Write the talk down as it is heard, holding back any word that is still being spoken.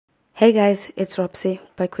Hey guys, it's Roxy,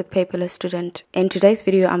 back with Paperless Student. In today's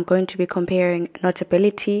video, I'm going to be comparing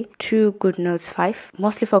Notability to GoodNotes 5,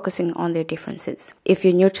 mostly focusing on their differences. If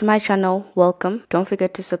you're new to my channel, welcome. Don't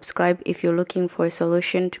forget to subscribe if you're looking for a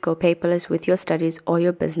solution to go paperless with your studies or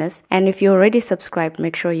your business. And if you're already subscribed,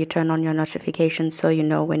 make sure you turn on your notifications so you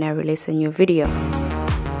know when I release a new video.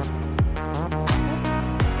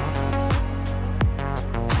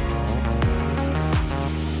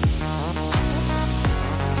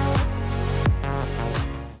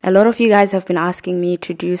 A lot of you guys have been asking me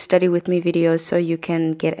to do study with me videos so you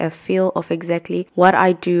can get a feel of exactly what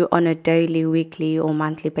I do on a daily, weekly or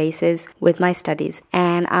monthly basis with my studies.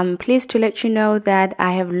 And I'm pleased to let you know that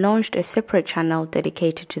I have launched a separate channel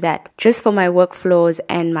dedicated to that. Just for my workflows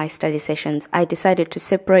and my study sessions, I decided to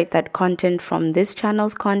separate that content from this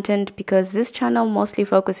channel's content because this channel mostly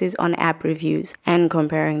focuses on app reviews and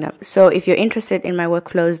comparing them. So if you're interested in my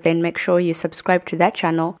workflows, then make sure you subscribe to that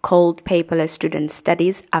channel called Paperless Student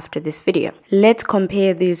Studies after this video. Let's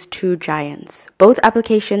compare these two giants. Both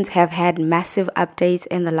applications have had massive updates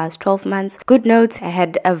in the last 12 months. GoodNotes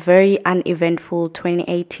had a very uneventful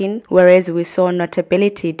 2018, whereas we saw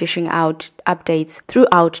Notability dishing out updates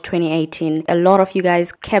throughout 2018. A lot of you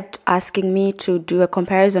guys kept asking me to do a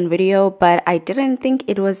comparison video, but I didn't think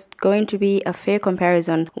it was going to be a fair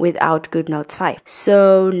comparison without GoodNotes 5.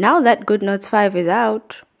 So now that GoodNotes 5 is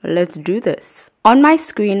out, let's do this. On my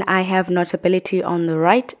screen, I have Notability on the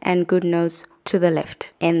right and GoodNotes to the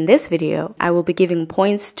left. In this video, I will be giving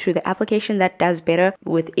points to the application that does better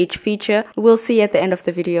with each feature. We'll see at the end of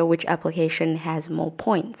the video which application has more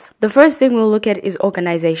points. The first thing we'll look at is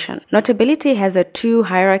organization. Notability has a two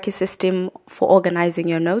hierarchy system for organizing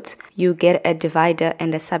your notes. You get a divider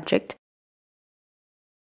and a subject.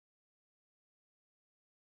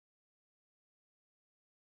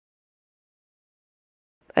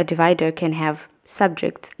 A divider can have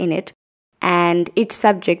subjects in it, and each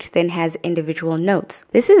subject then has individual notes.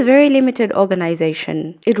 This is very limited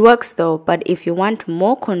organization. It works though, but if you want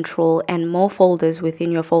more control and more folders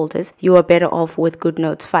within your folders, you are better off with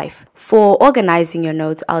GoodNotes 5. For organizing your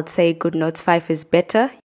notes, I'd say GoodNotes 5 is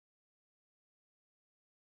better.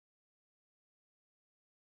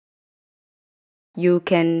 You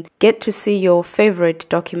can get to see your favorite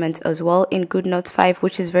documents as well in GoodNotes 5,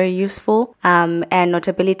 which is very useful. And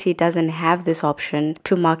Notability doesn't have this option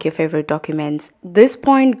to mark your favorite documents. This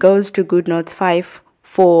point goes to GoodNotes 5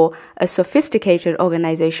 for a sophisticated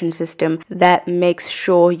organization system that makes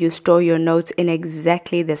sure you store your notes in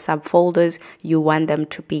exactly the subfolders you want them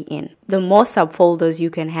to be in. The more subfolders you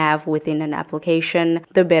can have within an application,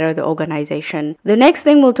 the better the organization. The next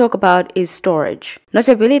thing we'll talk about is storage.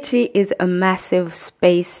 Notability is a massive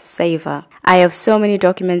space saver. I have so many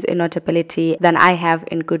documents in Notability than I have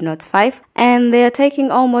in GoodNotes 5, and they are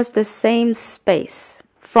taking almost the same space.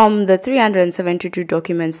 From the 372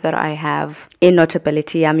 documents that I have in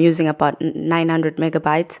Notability, I'm using about 900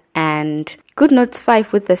 megabytes, and GoodNotes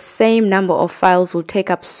 5 with the same number of files will take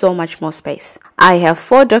up so much more space. I have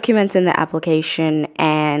 4 documents in the application,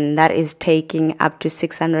 and that is taking up to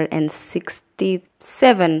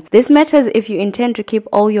 667. This matters if you intend to keep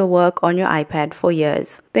all your work on your iPad for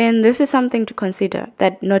years. Then this is something to consider,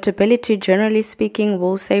 that Notability, generally speaking,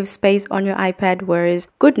 will save space on your iPad, whereas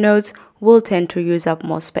GoodNotes will tend to use up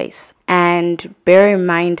more space. And bear in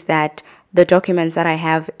mind that the documents that I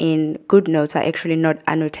have in GoodNotes are actually not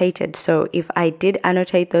annotated. So if I did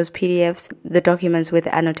annotate those PDFs, the documents with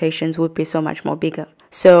the annotations would be so much more bigger.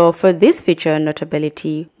 So for this feature,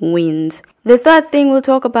 Notability wins. The third thing we'll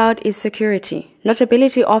talk about is security.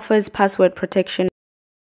 Notability offers password protection.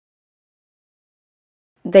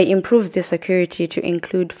 They improved the security to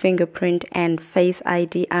include fingerprint and Face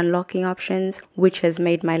ID unlocking options, which has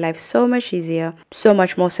made my life so much easier, so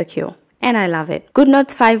much more secure. And I love it.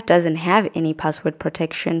 GoodNotes 5 doesn't have any password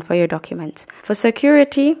protection for your documents. For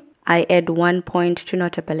security, I add 1 point to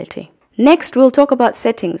Notability. Next, we'll talk about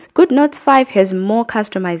settings. GoodNotes 5 has more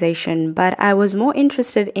customization, but I was more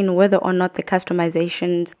interested in whether or not the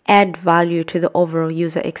customizations add value to the overall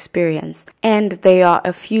user experience. And there are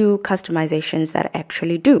a few customizations that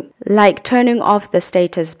actually do, like turning off the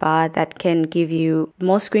status bar that can give you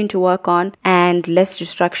more screen to work on and less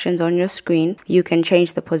distractions on your screen. You can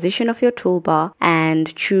change the position of your toolbar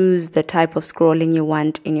and choose the type of scrolling you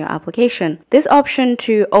want in your application. This option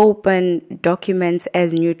to open documents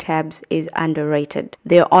as new tabs is underrated.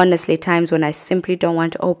 There are honestly times when I simply don't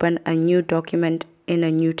want to open a new document in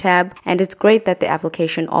a new tab, and it's great that the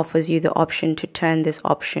application offers you the option to turn this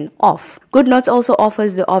option off. GoodNotes also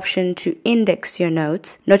offers the option to index your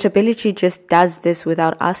notes. Notability just does this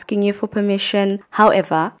without asking you for permission.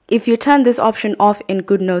 However, if you turn this option off in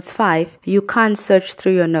GoodNotes 5, you can't search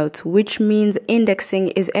through your notes, which means indexing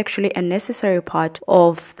is actually a necessary part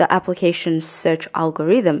of the application's search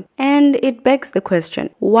algorithm. And it begs the question,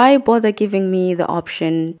 why bother giving me the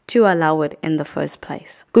option to allow it in the first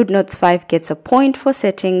place? GoodNotes 5 gets a point for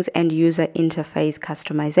settings and user interface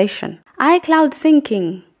customization. iCloud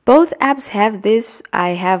syncing. Both apps have this. I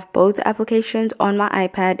have both applications on my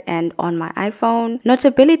iPad and on my iPhone.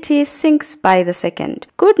 Notability syncs by the second.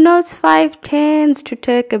 GoodNotes 5 tends to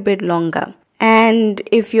take a bit longer. And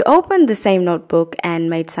if you open the same notebook and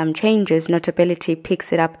made some changes, Notability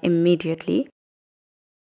picks it up immediately.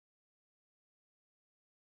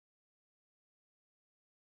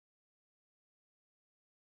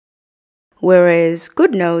 Whereas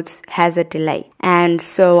GoodNotes has a delay. And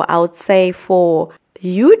so I would say for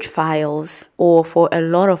huge files or for a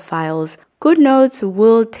lot of files, GoodNotes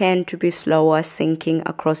will tend to be slower syncing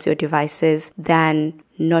across your devices than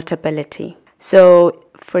Notability. So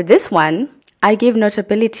for this one, I give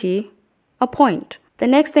Notability a point. The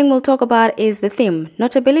next thing we'll talk about is the theme.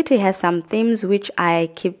 Notability has some themes which I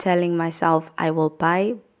keep telling myself I will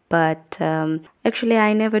buy, but actually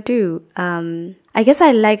I never do. I guess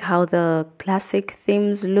I like how the classic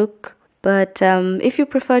themes look, but if you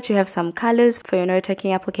prefer to have some colors for your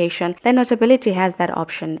note-taking application, then Notability has that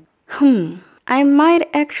option. I might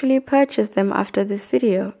actually purchase them after this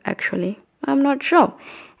video, actually. I'm not sure.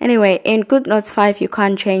 Anyway, in GoodNotes 5, you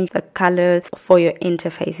can't change the color for your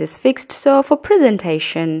interface is fixed, so for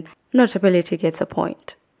presentation, Notability gets a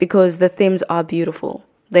point because the themes are beautiful.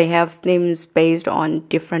 They have themes based on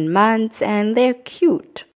different months and they're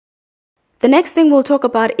cute. The next thing we'll talk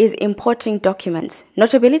about is importing documents.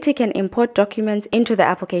 Notability can import documents into the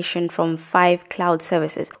application from 5 cloud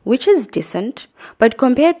services, which is decent, but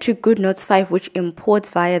compared to GoodNotes 5, which imports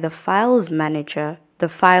via the Files Manager, the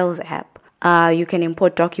Files app, you can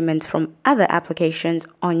import documents from other applications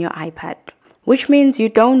on your iPad, which means you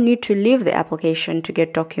don't need to leave the application to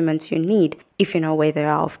get documents you need, if you know where they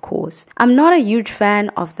are, of course. I'm not a huge fan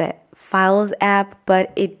of the Files app,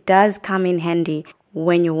 but it does come in handy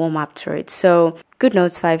when you warm up to it. So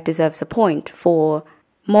GoodNotes 5 deserves a point for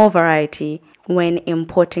more variety when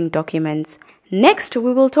importing documents. Next,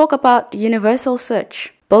 we will talk about universal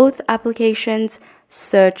search. Both applications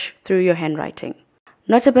search through your handwriting.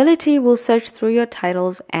 Notability will search through your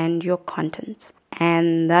titles and your contents.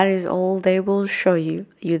 And that is all they will show you.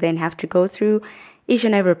 You then have to go through each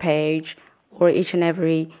and every page or each and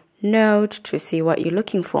every note to see what you're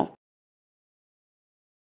looking for.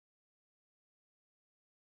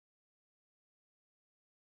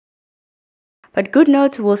 But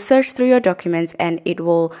GoodNotes will search through your documents and it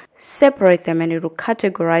will separate them and it will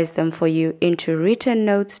categorize them for you into written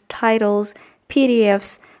notes, titles,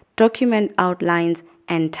 PDFs, document outlines,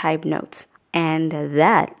 and type notes. And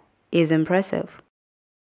that is impressive.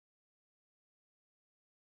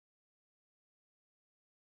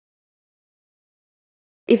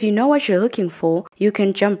 If you know what you're looking for, you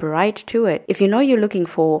can jump right to it. If you know you're looking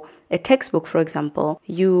for a textbook, for example,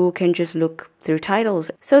 you can just look through titles.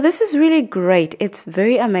 So this is really great. It's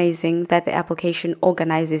very amazing that the application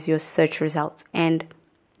organizes your search results. And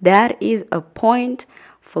that is a point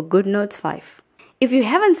for GoodNotes 5. If you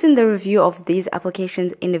haven't seen the review of these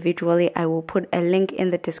applications individually, I will put a link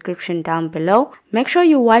in the description down below. Make sure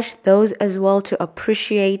you watch those as well to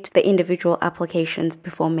appreciate the individual applications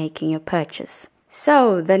before making your purchase.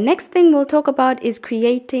 So the next thing we'll talk about is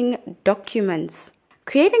creating documents.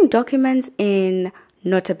 Creating documents in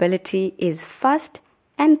Notability is fast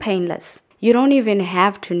and painless. You don't even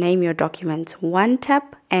have to name your documents. One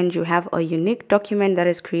tap and you have a unique document that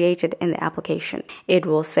is created in the application. It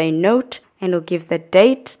will say note and it'll give the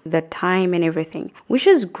date, the time and everything, which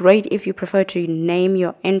is great if you prefer to name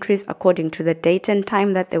your entries according to the date and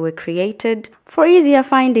time that they were created for easier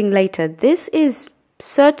finding later. This is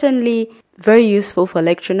certainly very useful for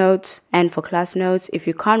lecture notes and for class notes. If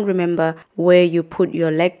you can't remember where you put your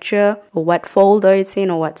lecture or what folder it's in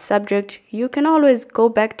or what subject, you can always go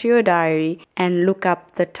back to your diary and look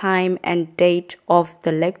up the time and date of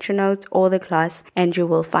the lecture notes or the class and you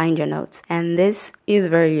will find your notes. And this is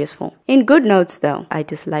very useful. In GoodNotes though, I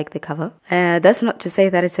dislike the cover. That's not to say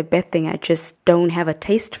that it's a bad thing. I just don't have a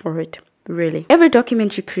taste for it. really. Every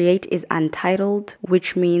document you create is untitled,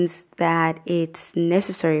 which means that it's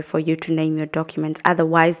necessary for you to name your documents.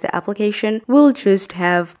 Otherwise, the application will just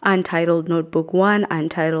have untitled notebook 1,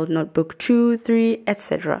 untitled notebook 2, 3,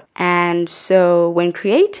 etc. And so when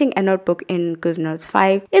creating a notebook in GoodNotes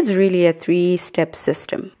 5, it's really a 3-step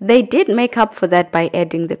system. They did make up for that by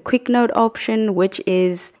adding the quick note option, which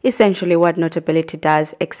is essentially what Notability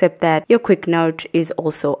does, except that your quick note is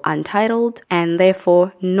also untitled and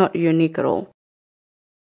therefore not unique at all.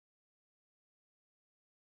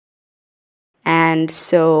 And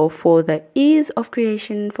so for the ease of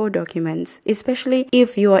creation for documents, especially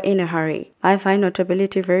if you are in a hurry, I find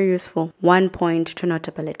Notability very useful. 1 point to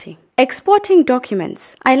Notability. Exporting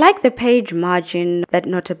documents. I like the page margin that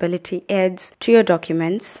Notability adds to your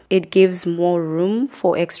documents. It gives more room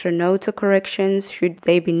for extra notes or corrections should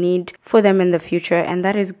they be need for them in the future, and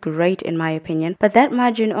that is great in my opinion. But that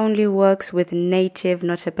margin only works with native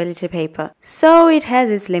Notability paper, so it has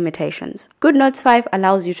its limitations. GoodNotes 5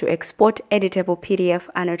 allows you to export editable PDF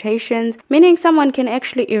annotations, meaning someone can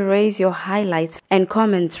actually erase your highlights and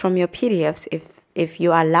comments from your PDFs if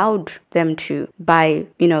you allowed them to by,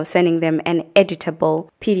 sending them an editable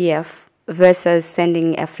PDF versus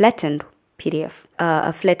sending a flattened PDF.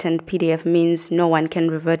 A flattened PDF means no one can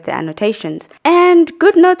revert the annotations. And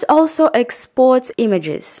GoodNotes also exports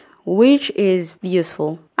images, which is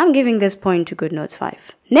useful. I'm giving this point to GoodNotes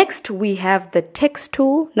 5. Next, we have the text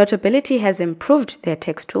tool. Notability has improved their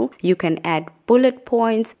text tool. You can add bullet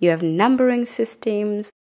points, you have numbering systems,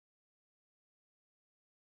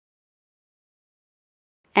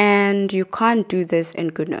 and you can't do this in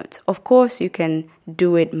GoodNotes. Of course, you can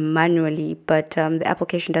do it manually, but the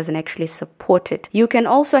application doesn't actually support it. You can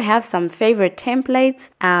also have some favorite templates,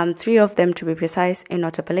 3 of them to be precise, in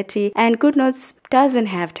Notability, and GoodNotes doesn't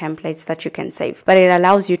have templates that you can save, but it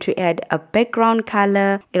allows you to add a background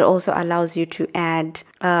color. It also allows you to add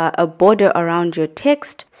a border around your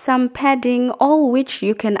text, some padding, all which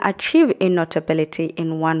you can achieve in Notability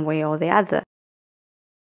in one way or the other.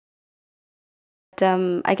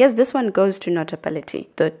 I guess this one goes to Notability.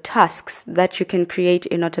 The tasks that you can create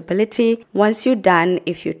in Notability, once you're done,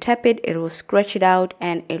 if you tap it, it will scratch it out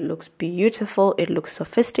and it looks beautiful. It looks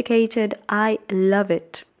sophisticated. I love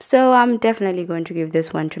it. So I'm definitely going to give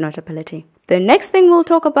this one to Notability. The next thing we'll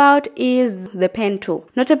talk about is the pen tool.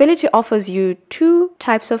 Notability offers you 2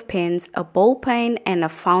 types of pens, a ball pen and a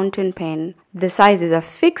fountain pen. The sizes are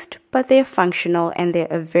fixed, but they're functional and they're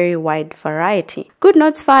a very wide variety.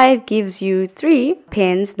 GoodNotes 5 gives you 3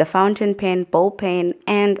 pens, the fountain pen, ball pen,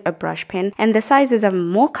 and a brush pen, and the sizes are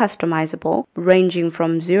more customizable, ranging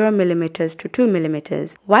from 0mm to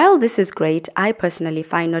 2mm. While this is great, I personally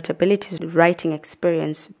find Notability's writing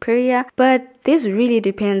experience superior, but this really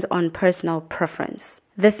depends on personal preference.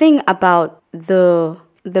 The thing about the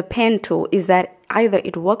pen tool is that either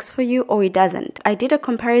it works for you or it doesn't. I did a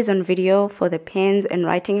comparison video for the pens and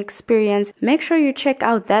writing experience. Make sure you check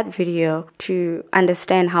out that video to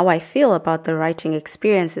understand how I feel about the writing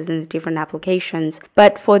experiences in the different applications.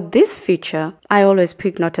 But for this feature, I always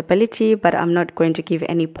pick Notability, but I'm not going to give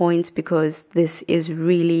any points because this is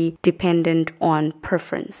really dependent on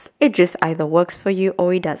preference. It just either works for you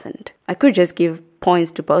or it doesn't. I could just give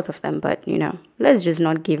points to both of them, but let's just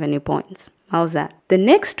not give any points. How's that? The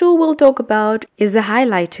next tool we'll talk about is the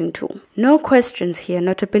highlighting tool. No questions here.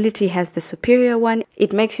 Notability has the superior one.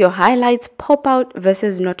 It makes your highlights pop out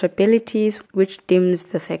versus Notability's, which dims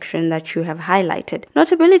the section that you have highlighted.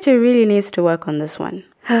 Notability really needs to work on this one.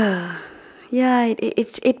 Yeah,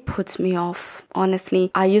 it puts me off.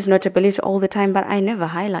 Honestly, I use Notability all the time, but I never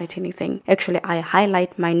highlight anything. Actually, I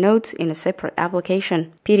highlight my notes in a separate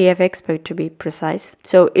application, PDF Expert to be precise.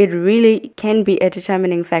 So it really can be a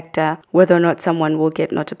determining factor whether or not someone will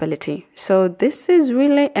get Notability. So this is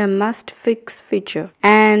really a must-fix feature.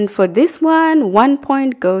 And for this one, 1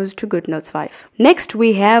 point goes to GoodNotes 5. Next,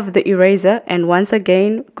 we have the eraser, and once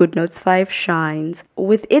again, GoodNotes 5 shines.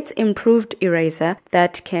 With its improved eraser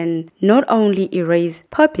that can not only erase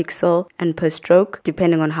per pixel and per stroke,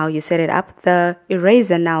 depending on how you set it up, the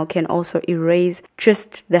eraser now can also erase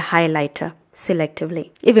just the highlighter selectively.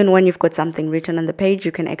 Even when you've got something written on the page,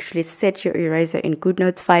 you can actually set your eraser in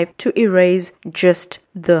GoodNotes 5 to erase just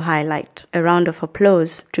the highlight. A round of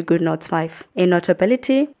applause to GoodNotes 5. In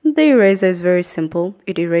Notability, the eraser is very simple.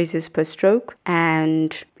 It erases per stroke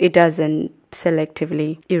and it doesn't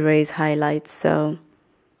selectively erase highlights. So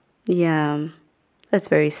yeah, that's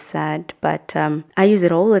very sad, but I use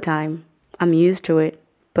it all the time. I'm used to it,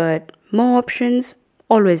 but more options,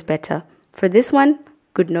 always better. For this one,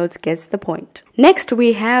 GoodNotes gets the point. Next,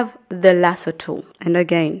 we have the lasso tool. And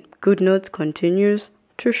again, GoodNotes continues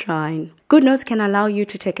to shine. GoodNotes can allow you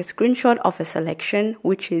to take a screenshot of a selection,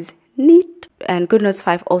 which is neat. And GoodNotes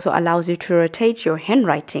 5 also allows you to rotate your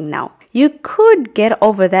handwriting now. You could get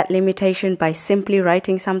over that limitation by simply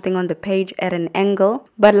writing something on the page at an angle,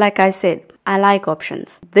 but like I said, I like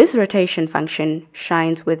options. This rotation function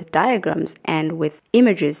shines with diagrams and with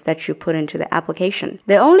images that you put into the application.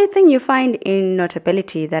 The only thing you find in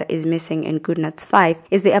Notability that is missing in GoodNotes 5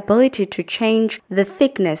 is the ability to change the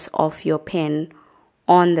thickness of your pen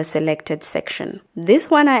on the selected section. This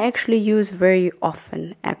one I actually use very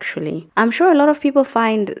often actually. I'm sure a lot of people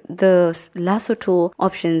find the lasso tool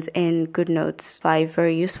options in GoodNotes 5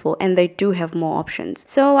 very useful, and they do have more options.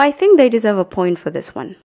 So I think they deserve a point for this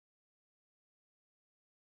one.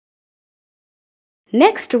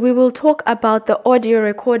 Next, we will talk about the audio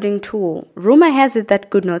recording tool. Rumor has it that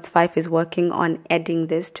GoodNotes 5 is working on adding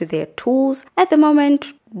this to their tools. At the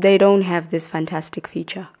moment, they don't have this fantastic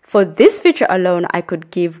feature. For this feature alone, I could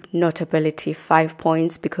give Notability 5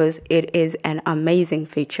 points because it is an amazing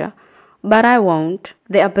feature. But I won't.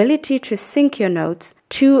 The ability to sync your notes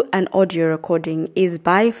to an audio recording is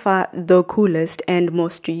by far the coolest and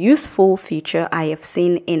most useful feature I have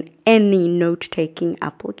seen in any note-taking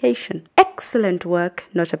application. Excellent work,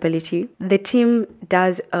 Notability. The team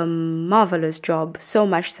does a marvelous job, so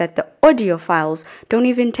much that the audio files don't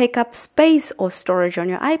even take up space or storage on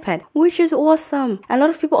your iPad, which is awesome. A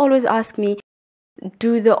lot of people always ask me,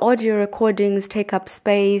 do the audio recordings take up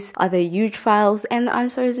space? Are they huge files? And the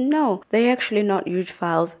answer is no, they're actually not huge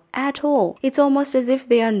files at all. It's almost as if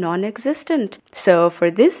they are non-existent. So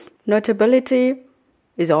for this, Notability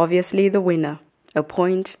is obviously the winner. A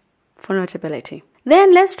point for Notability.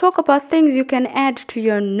 Then let's talk about things you can add to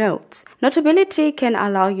your notes. Notability can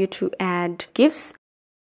allow you to add GIFs,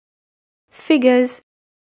 figures,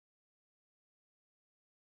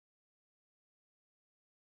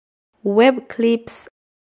 web clips,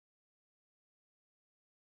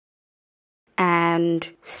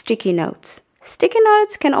 and sticky notes. Sticky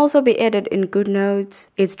notes can also be added in GoodNotes.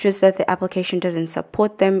 It's just that the application doesn't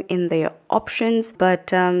support them in their options, but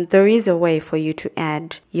there is a way for you to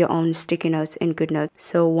add your own sticky notes in GoodNotes.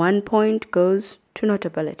 So 1 point goes to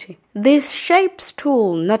Notability. This Shapes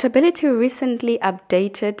tool, Notability recently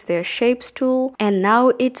updated their Shapes tool and now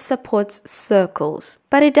it supports circles,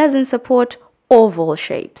 but it doesn't support oval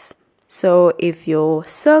shapes. So if your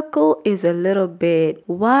circle is a little bit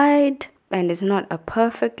wide and it's not a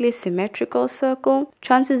perfectly symmetrical circle,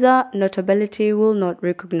 chances are Notability will not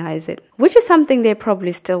recognize it, which is something they're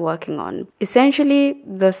probably still working on. Essentially,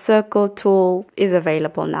 the circle tool is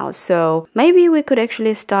available now, so maybe we could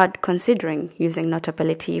actually start considering using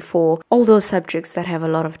Notability for all those subjects that have a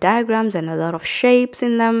lot of diagrams and a lot of shapes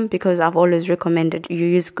in them, because I've always recommended you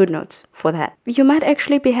use GoodNotes for that. You might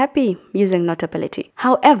actually be happy using Notability.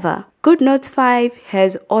 However, GoodNotes 5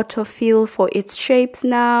 has autofill for its shapes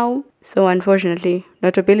now. So unfortunately,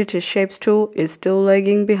 Notability's Shapes tool is still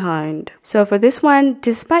lagging behind. So for this one,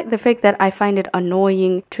 despite the fact that I find it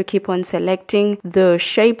annoying to keep on selecting the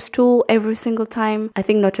Shapes tool every single time, I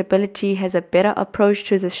think Notability has a better approach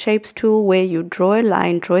to the Shapes tool where you draw a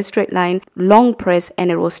line, draw a straight line, long press, and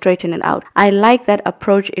it will straighten it out. I like that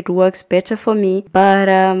approach. It works better for me, but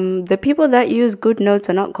the people that use GoodNotes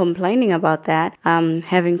are not complaining about that.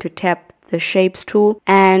 Having to tap the Shapes tool,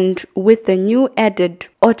 and with the new added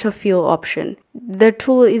autofill option, the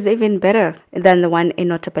tool is even better than the one in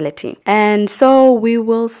Notability. And so we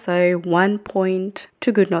will say 1 point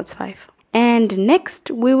to GoodNotes 5. And next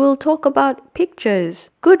we will talk about pictures.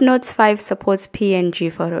 GoodNotes 5 supports PNG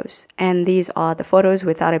photos, and these are the photos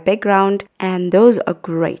without a background, and those are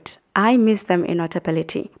great. I miss them in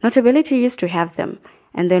Notability. Notability used to have them,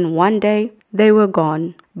 and then one day they were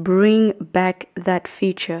gone. Bring back that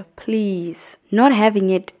feature, please. Not having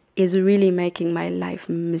it is really making my life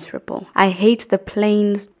miserable. I hate the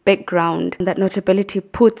plain background that Notability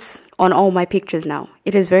puts on all my pictures now.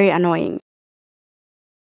 It is very annoying.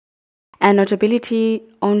 And Notability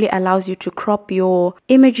only allows you to crop your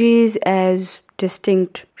images as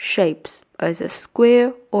distinct shapes, as a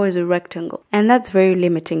square or as a rectangle, and that's very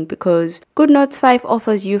limiting because GoodNotes 5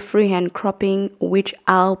 offers you freehand cropping, which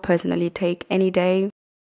I'll personally take any day,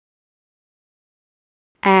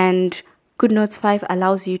 and GoodNotes 5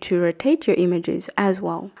 allows you to rotate your images as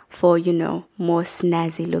well for, you know, more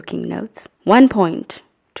snazzy looking notes. 1 point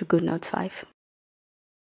to GoodNotes 5.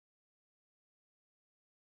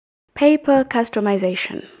 Paper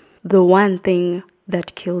customization, the one thing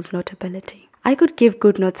that kills Notability. I could give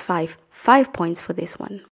GoodNotes 5 points for this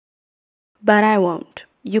one, but I won't.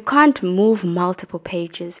 You can't move multiple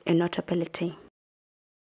pages in Notability.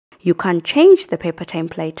 You can't change the paper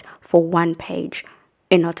template for one page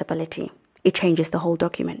in Notability. it changes the whole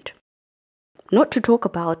document. Not to talk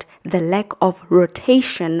about the lack of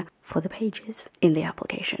rotation for the pages in the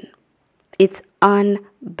application. It's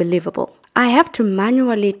unbelievable. I have to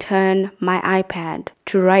manually turn my iPad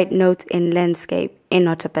to write notes in landscape in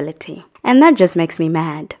Notability. And that just makes me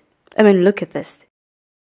mad. I mean, look at this.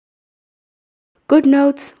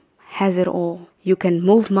 GoodNotes has it all. You can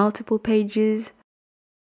move multiple pages.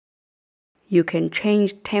 You can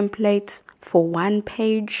change templates for one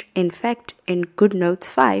page. In fact, in GoodNotes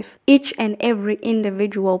 5, each and every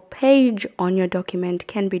individual page on your document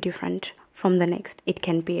can be different from the next. It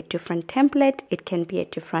can be a different template. It can be a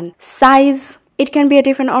different size. It can be a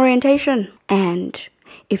different orientation. And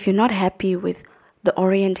if you're not happy with the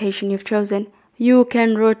orientation you've chosen, you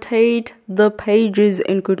can rotate the pages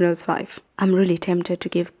in GoodNotes 5. I'm really tempted to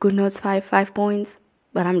give GoodNotes 5 points,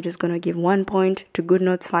 but I'm just going to give 1 point to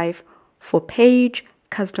GoodNotes 5 for page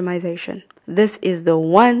customization. This is the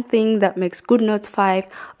one thing that makes GoodNotes 5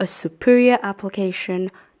 a superior application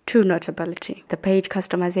to Notability. The page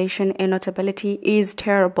customization in Notability is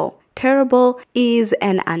terrible. Terrible is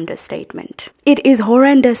an understatement. It is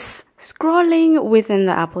horrendous. Scrolling within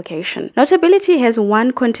the application. Notability has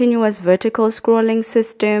one continuous vertical scrolling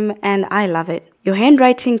system and I love it. Your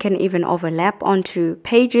handwriting can even overlap onto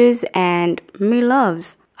pages and me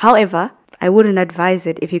loves. However, I wouldn't advise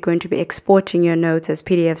it if you're going to be exporting your notes as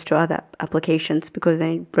PDFs to other applications because then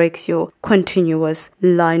it breaks your continuous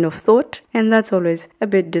line of thought and that's always a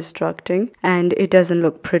bit distracting and it doesn't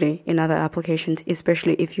look pretty in other applications,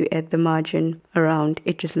 especially if you add the margin around.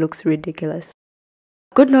 It just looks ridiculous.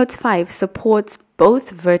 GoodNotes 5 supports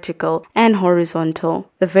both vertical and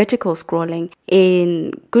horizontal. The vertical scrolling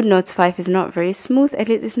in GoodNotes 5 is not very smooth. At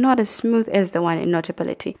least it's not as smooth as the one in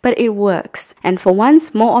Notability, but it works. And for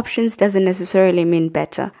once, more options doesn't necessarily mean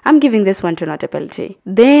better. I'm giving this one to Notability.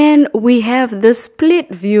 Then we have the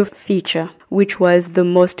split view feature, which was the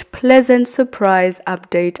most pleasant surprise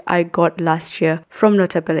update I got last year from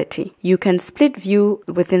Notability. You can split view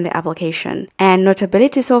within the application. And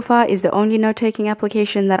Notability so far is the only note-taking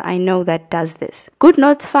application that I know that does this.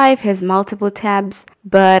 GoodNotes 5 has multiple tabs,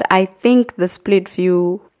 but I think the split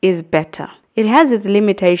view is better. It has its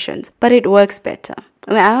limitations, but it works better.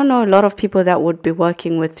 I mean, I don't know a lot of people that would be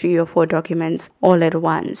working with 3 or 4 documents all at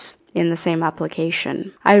once in the same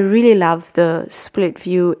application. I really love the split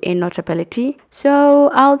view in Notability, so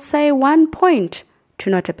I'll say 1 point to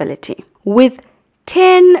Notability. With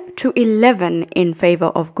 10 to 11 in favor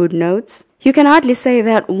of GoodNotes, you can hardly say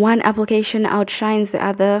that one application outshines the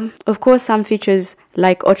other. Of course, some features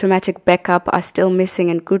like automatic backup are still missing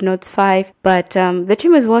in GoodNotes 5, but the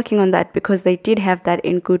team is working on that because they did have that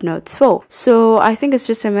in GoodNotes 4. So I think it's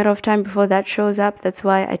just a matter of time before that shows up. That's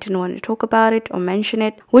why I didn't want to talk about it or mention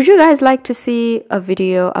it. Would you guys like to see a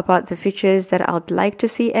video about the features that I'd like to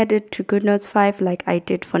see added to GoodNotes 5 like I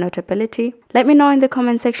did for Notability? Let me know in the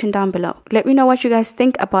comment section down below. Let me know what you guys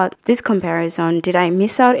think about this comparison. Did I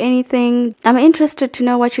miss out anything? I'm interested to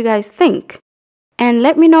know what you guys think. And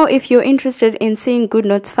let me know if you're interested in seeing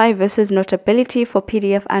GoodNotes 5 versus Notability for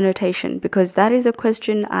PDF annotation, because that is a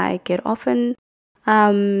question I get often.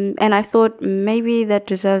 And I thought maybe that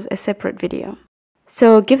deserves a separate video.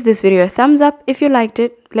 So give this video a thumbs up if you liked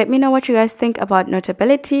it. Let me know what you guys think about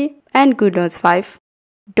Notability and GoodNotes 5.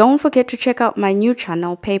 Don't forget to check out my new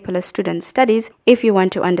channel, Paperless Student Studies, if you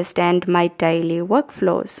want to understand my daily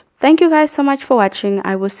workflows. Thank you guys so much for watching.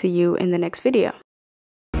 I will see you in the next video.